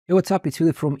Hey, what's up? It's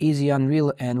Philip from Easy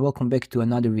Unreal and welcome back to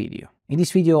another video. In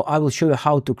this video I will show you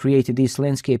how to create this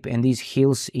landscape and these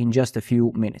hills in just a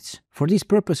few minutes. For this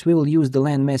purpose we will use the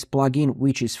landmass plugin,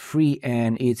 which is free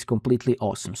and it's completely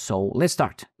awesome. So let's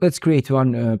start. Let's create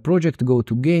one project, go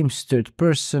to games, third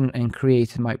person and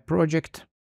create my project.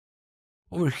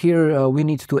 Over here we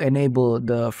need to enable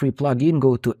the free plugin.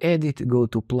 Go to edit, go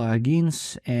to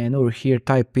plugins and over here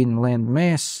type in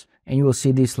landmass. And you will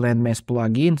see this landmass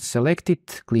plugin, select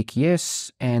it, click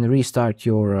yes and restart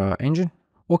your engine.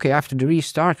 Okay, after the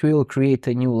restart we will create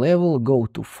a new level, go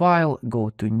to file,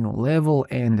 go to new level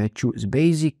and choose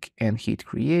basic and hit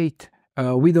create.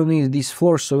 We don't need this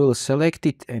floor, so we'll select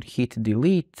it and hit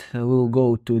delete. We'll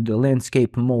go to the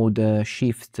landscape mode,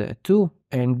 shift 2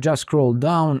 and just scroll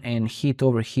down and hit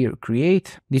over here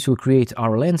create. This will create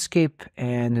our landscape,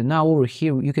 and now over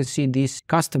here you can see these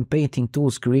custom painting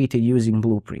tools created using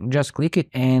blueprint. Just click it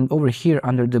and over here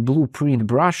under the blueprint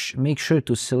brush make sure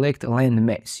to select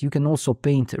landmass. You can also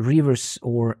paint rivers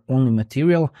or only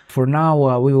material. For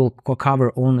now we will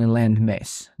cover only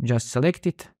landmass. Just select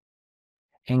it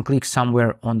and click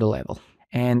somewhere on the level.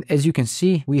 And as you can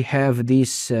see we have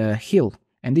this hill.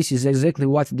 And this is exactly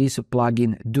what this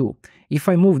plugin do. If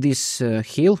I move this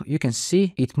hill, you can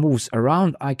see it moves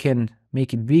around. I can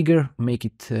make it bigger, make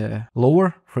it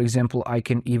lower. For example, I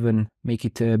can even make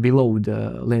it below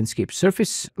the landscape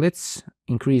surface. Let's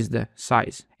increase the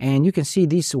size. And you can see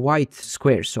these white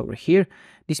squares over here.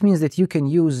 This means that you can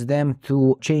use them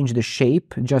to change the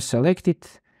shape. Just select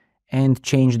it and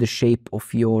change the shape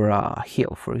of your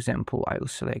hill. For example, I will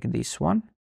select this one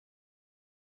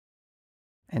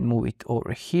and move it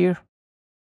over here.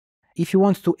 If you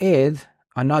want to add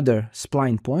another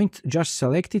spline point, just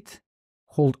select it,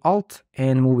 hold Alt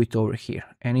and move it over here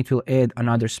and it will add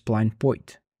another spline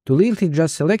point. To delete it,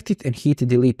 just select it and hit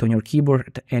delete on your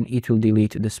keyboard and it will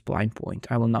delete the spline point.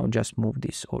 I will now just move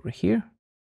this over here.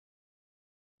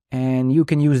 And you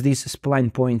can use these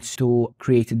spline points to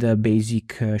create the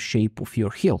basic shape of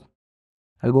your hill.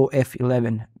 I'll go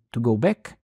F11 to go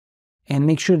back. And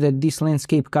make sure that this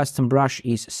landscape custom brush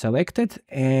is selected,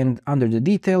 and under the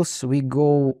details we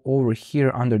go over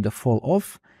here under the fall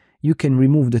off. You can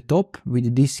remove the top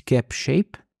with this cap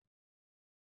shape.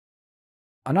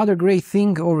 Another great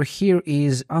thing over here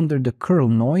is under the curl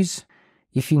noise.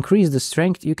 If you increase the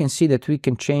strength you can see that we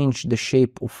can change the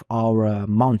shape of our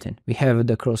mountain. We have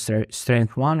the curl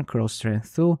strength 1, curl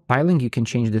strength 2, tiling. You can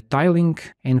change the tiling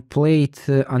and play it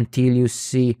until you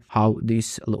see how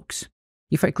this looks.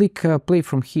 If I click play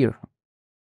from here,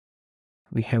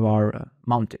 we have our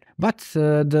mountain. But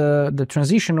the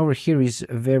transition over here is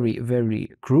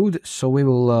very crude, so we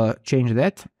will change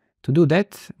that. To do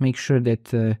that, make sure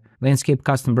that landscape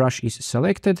custom brush is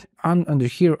selected. And under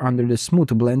here, under the smooth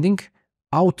blending,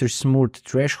 outer smooth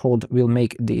threshold will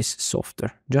make this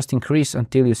softer. Just increase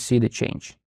until you see the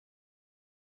change.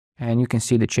 And you can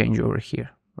see the change over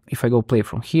here. If I go play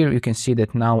from here, you can see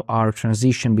that now our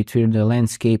transition between the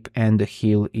landscape and the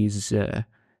hill is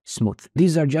smooth.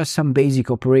 These are just some basic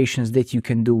operations that you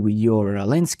can do with your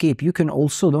landscape. You can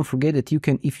also, don't forget that you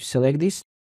can, if you select this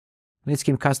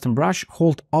landscape custom brush,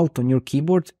 hold Alt on your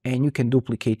keyboard and you can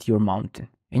duplicate your mountain.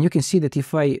 And you can see that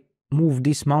if I move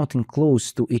this mountain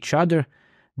close to each other,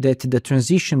 that the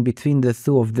transition between the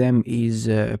two of them is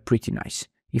pretty nice.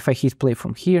 If I hit play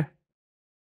from here,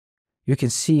 you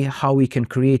can see how we can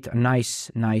create a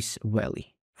nice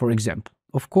valley, for example.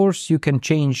 Of course, you can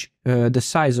change the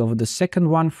size of the second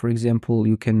one. For example,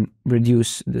 you can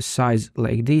reduce the size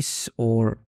like this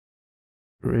or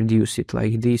reduce it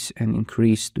like this and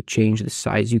increase to change the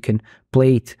size. You can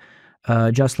play it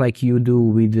just like you do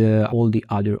with all the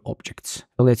other objects.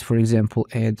 So let's, for example,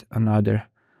 add another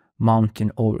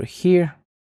mountain over here.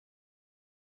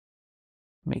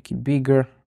 Make it bigger.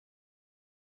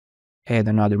 Add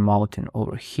another mountain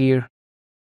over here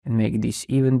and make this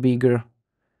even bigger.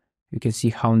 You can see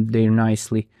how they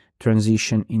nicely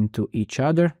transition into each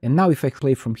other. And now if I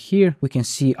play from here, we can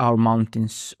see our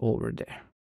mountains over there.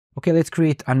 Okay, let's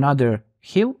create another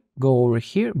hill. Go over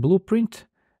here, blueprint,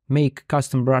 make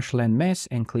custom brush landmass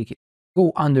and click it.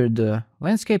 Go under the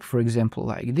landscape, for example,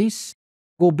 like this.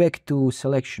 Go back to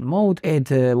selection mode,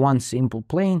 add one simple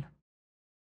plane.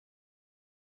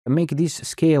 Make this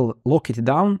scale, lock it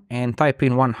down and type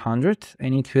in 100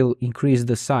 and it will increase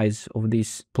the size of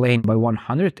this plane by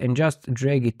 100 and just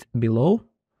drag it below,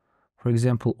 for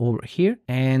example over here.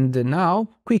 And now,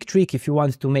 quick trick if you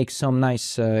want to make some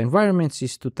nice environments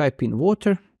is to type in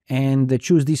water and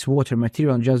choose this water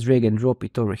material and just drag and drop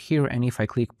it over here. And if I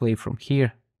click play from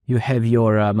here, you have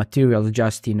your material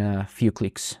just in a few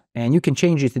clicks. And you can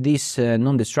change it this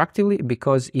non-destructively,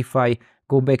 because if I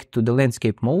go back to the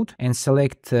landscape mode and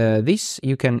select this.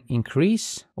 You can increase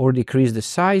or decrease the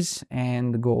size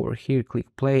and go over here, click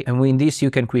play, and with this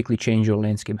you can quickly change your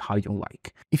landscape how you like.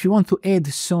 If you want to add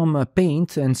some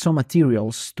paint and some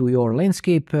materials to your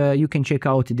landscape, you can check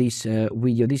out this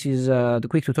video. This is the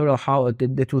quick tutorial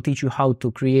that will teach you how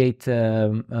to create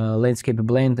a landscape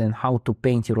blend and how to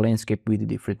paint your landscape with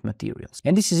different materials.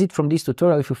 And this is it from this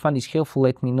tutorial. If you find this helpful,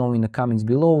 let me know in the comments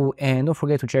below, and don't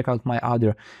forget to check out my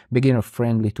other beginner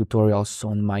friendly tutorials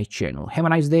on my channel. Have a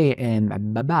nice day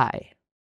and bye bye.